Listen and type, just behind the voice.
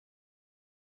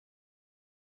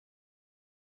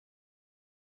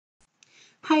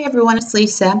Hi everyone, it's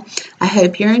Lisa. I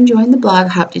hope you're enjoying the blog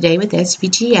hop today with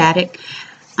SVG Attic.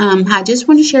 I just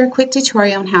want to share a quick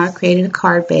tutorial on how I created a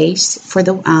card base for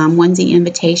the onesie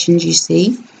invitations you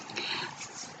see.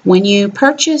 When you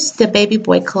purchase the baby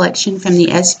boy collection from the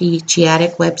SVG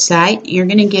Attic website, you're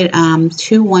going to get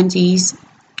two onesies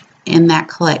in that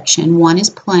collection. One is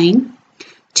plain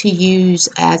to use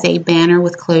as a banner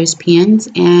with clothespins,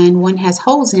 and one has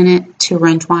holes in it to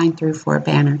run twine through for a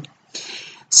banner.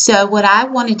 So what I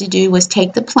wanted to do was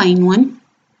take the plain one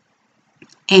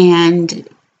and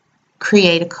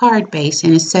create a card base,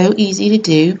 and it's so easy to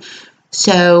do.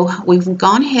 So we've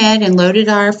gone ahead and loaded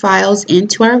our files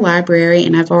into our library,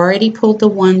 and I've already pulled the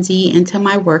onesie into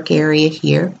my work area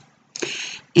here.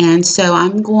 And so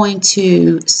I'm going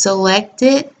to select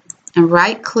it and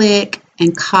right click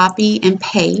and copy and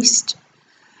paste.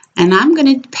 And I'm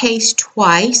going to paste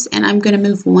twice, and I'm going to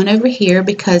move one over here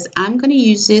because I'm going to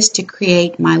use this to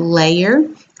create my layer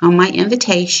on my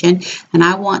invitation, and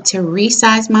I want to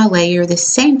resize my layer the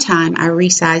same time I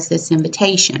resize this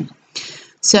invitation.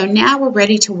 So now we're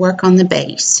ready to work on the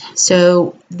base.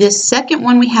 So this second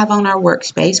one we have on our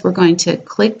workspace, we're going to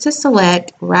click to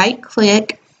select, right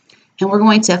click, and we're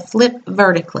going to flip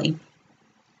vertically.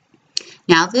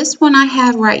 Now this one I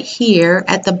have right here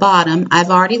at the bottom,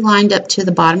 I've already lined up to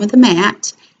the bottom of the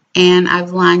mat, and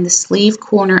I've lined the sleeve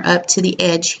corner up to the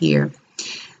edge here.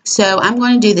 So I'm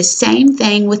going to do the same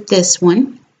thing with this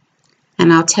one,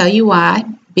 and I'll tell you why.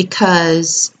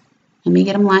 Because, let me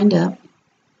get them lined up.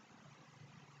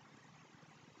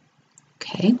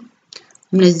 Okay, I'm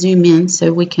going to zoom in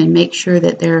so we can make sure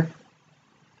that they're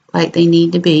like they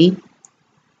need to be.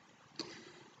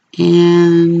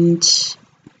 And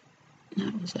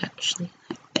that was actually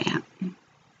like that.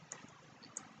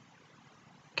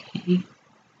 Okay.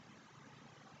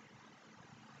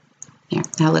 There,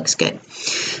 that looks good.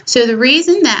 So the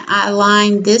reason that I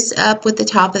lined this up with the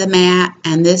top of the mat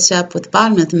and this up with the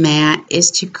bottom of the mat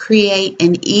is to create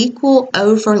an equal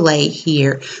overlay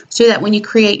here so that when you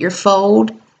create your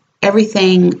fold,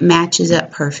 everything matches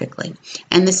up perfectly.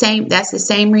 And that's the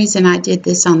same reason I did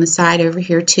this on the side over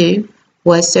here too,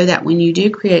 was so that when you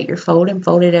do create your fold and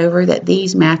fold it over, that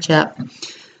these match up.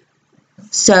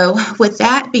 So with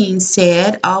that being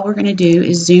said, all we're going to do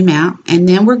is zoom out, and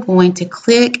then we're going to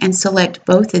click and select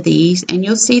both of these, and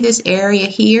you'll see this area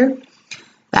here.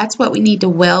 That's what we need to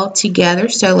weld together.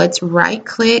 So let's right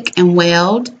click and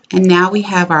weld, and now we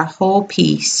have our whole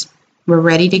piece. We're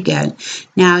ready to go.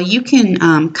 Now you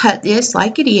can cut this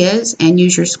like it is and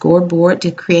use your scoreboard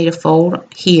to create a fold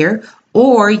here,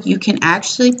 or you can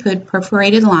actually put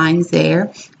perforated lines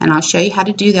there, and I'll show you how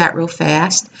to do that real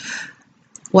fast.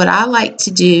 What I like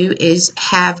to do is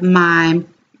have my,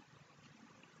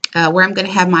 where I'm going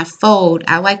to have my fold,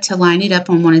 I like to line it up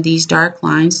on one of these dark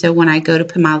lines, so when I go to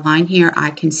put my line here,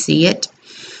 I can see it.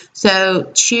 So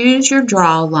choose your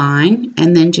draw line,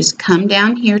 and then just come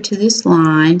down here to this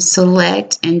line,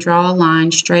 select, and draw a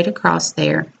line straight across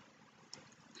there.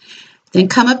 Then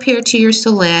come up here to your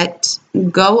select,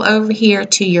 go over here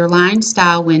to your line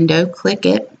style window, click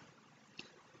it,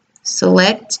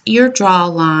 select your draw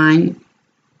line,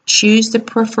 choose the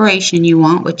perforation you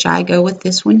want, which I go with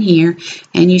this one here,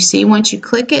 and you see once you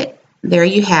click it, there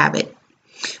you have it.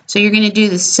 So you're going to do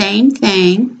the same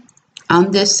thing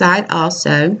on this side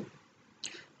also.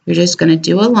 You're just going to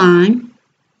do a line,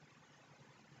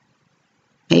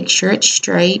 make sure it's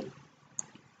straight,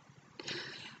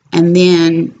 and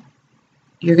then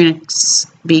you're going to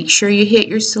be sure you hit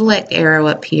your select arrow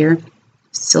up here,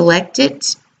 select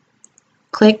it,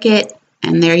 click it,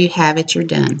 and there you have it, you're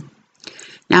done.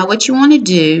 Now what you want to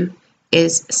do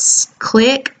is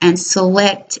click and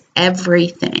select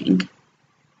everything.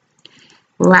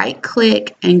 Right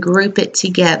click and group it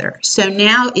together. So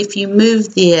now if you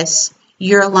move this,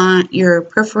 your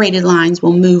perforated lines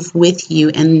will move with you,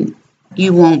 and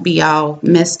you won't be all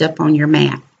messed up on your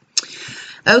mat.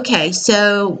 Okay,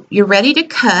 so you're ready to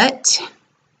cut,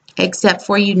 except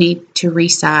for you need to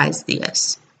resize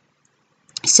this.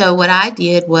 So what I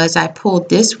did was I pulled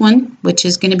this one, which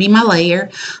is going to be my layer,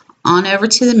 on over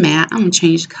to the mat. I'm going to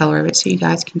change the color of it so you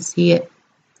guys can see it.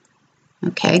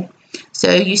 Okay,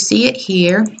 so you see it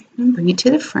here. Bring it to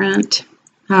the front.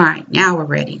 All right, now we're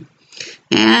ready.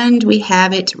 And we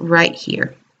have it right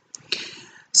here.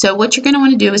 So what you're going to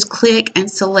want to do is click and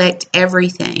select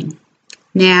everything.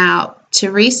 Now,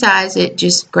 to resize it,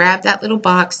 just grab that little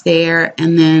box there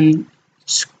and then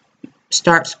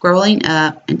start scrolling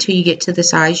up until you get to the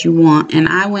size you want. And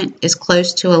I went as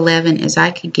close to 11 as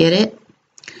I could get it.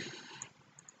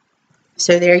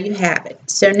 So there you have it.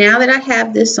 So now that I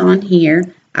have this on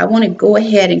here, I want to go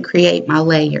ahead and create my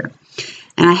layer.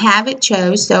 And I have it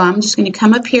chose, so I'm just going to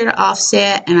come up here to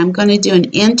offset, and I'm going to do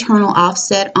an internal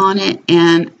offset on it,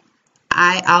 and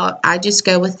I just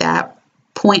go with that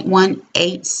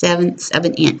 0.18 of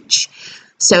an inch.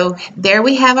 So there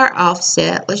we have our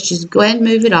offset. Let's just go ahead and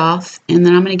move it off, and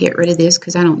then I'm going to get rid of this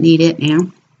because I don't need it now.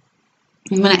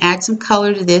 I'm going to add some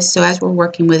color to this so as we're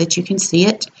working with it you can see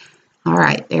it.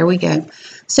 Alright, there we go.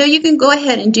 So you can go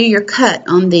ahead and do your cut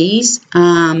on these.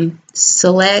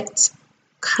 Select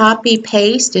copy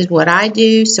paste is what I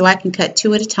do, so I can cut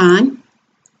 2 at a time.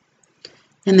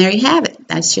 And there you have it.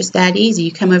 That's just that easy.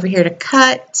 You come over here to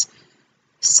cut,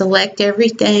 select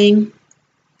everything,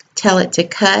 tell it to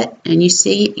cut, and you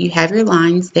see you have your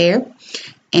lines there.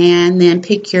 And then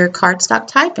pick your cardstock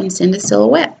type and send a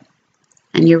silhouette.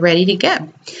 And you're ready to go.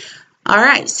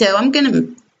 Alright, so I'm going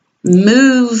to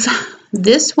move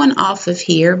this one off of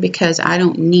here because I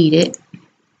don't need it.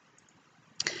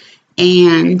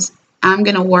 And I'm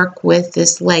going to work with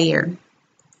this layer.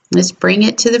 Let's bring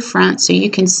it to the front so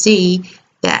you can see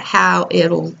that how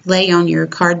it'll lay on your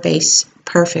card base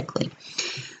perfectly.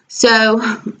 So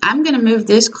I'm going to move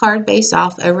this card base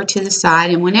off over to the side,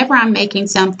 and whenever I'm making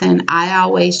something, I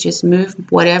always just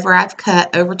move whatever I've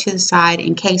cut over to the side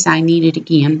in case I need it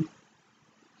again.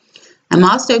 I'm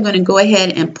also going to go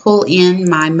ahead and pull in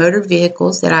my motor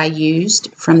vehicles that I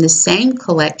used from the same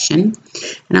collection,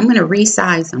 and I'm going to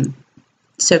resize them.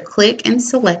 So click and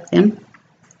select them,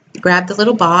 grab the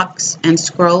little box and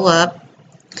scroll up,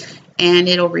 and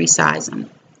it'll resize them.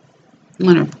 I'm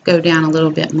going to go down a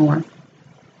little bit more.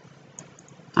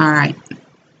 Alright,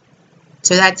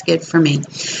 so that's good for me.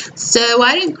 So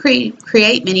I didn't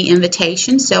create many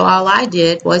invitations, so all I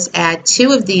did was add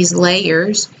 2 of these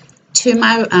layers to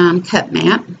my cut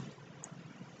mat.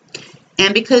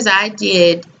 And because I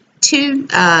did 2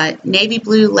 navy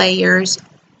blue layers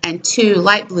and 2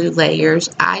 light blue layers,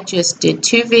 I just did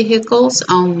 2 vehicles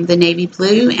on the navy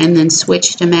blue and then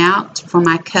switched them out for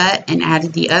my cut and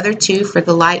added the other 2 for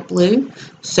the light blue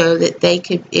so that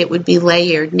it would be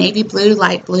layered navy blue,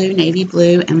 navy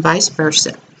blue, and vice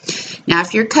versa. Now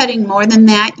if you're cutting more than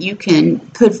that, you can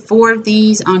put 4 of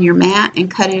these on your mat and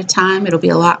cut at a time. It'll be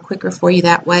a lot quicker for you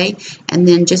that way, and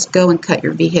then just go and cut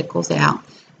your vehicles out.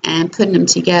 And putting them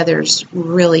together is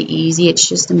really easy. It's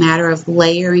just a matter of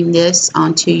layering this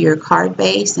onto your card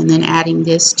base and then adding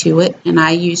this to it. And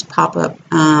I use pop-up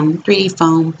 3D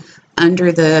foam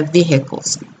under the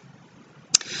vehicles.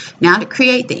 Now to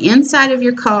create the inside of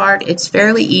your card, it's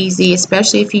fairly easy,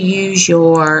 especially if you use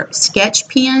your sketch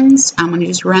pens. I'm going to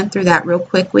just run through that real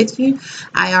quick with you.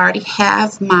 I already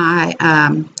have my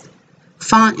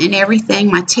font and everything,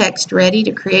 my text ready.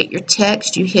 To create your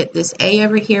text, you hit this A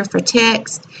over here for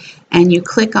text, and you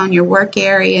click on your work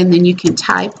area, and then you can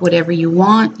type whatever you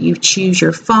want. You choose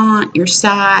your font, your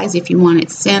size, if you want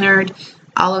it centered,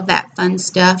 all of that fun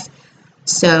stuff.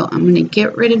 So I'm going to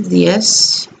get rid of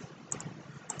this.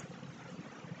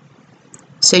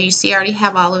 So you see I already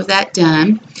have all of that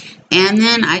done. And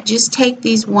then I just take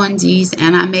these onesies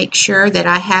and I make sure that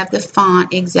I have the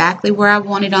font exactly where I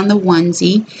want it on the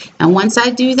onesie. And once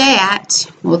I do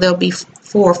that, well, there'll be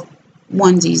 4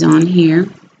 onesies on here.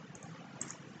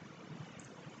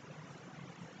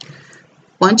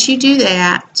 Once you do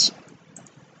that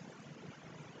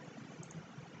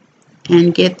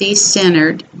and get these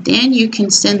centered, then you can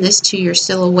send this to your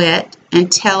Silhouette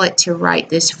and tell it to write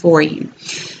this for you.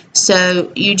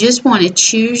 So you just want to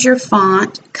choose your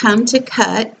font, come to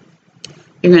cut.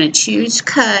 You're going to choose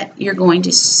cut. You're going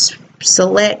to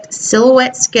select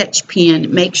Silhouette sketch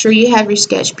pen. Make sure you have your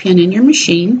sketch pen in your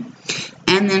machine,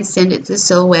 and then send it to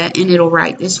Silhouette and it'll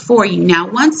write this for you. Now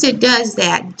once it does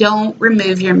that, don't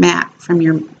remove your mat from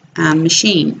your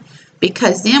machine,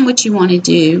 because then what you want to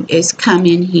do is come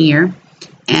in here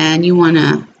and you want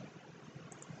to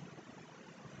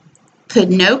put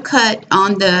no cut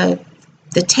on the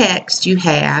text you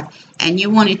have, and you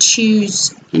want to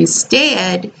choose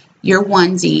instead your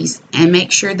onesies and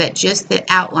make sure that just the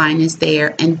outline is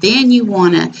there, and then you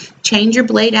want to change your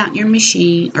blade out in your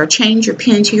machine or change your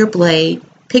pen to your blade,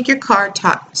 pick your card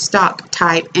stock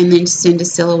type, and then send a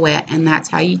Silhouette, and that's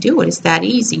how you do it. It's that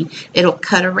easy. It'll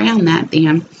cut around that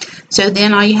then. So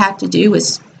then all you have to do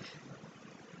is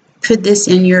put this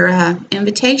in your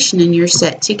invitation and you're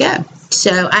set to go.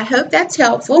 So I hope that's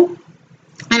helpful.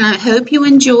 And I hope you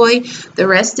enjoy the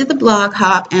rest of the blog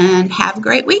hop and have a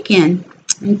great weekend.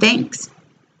 And thanks.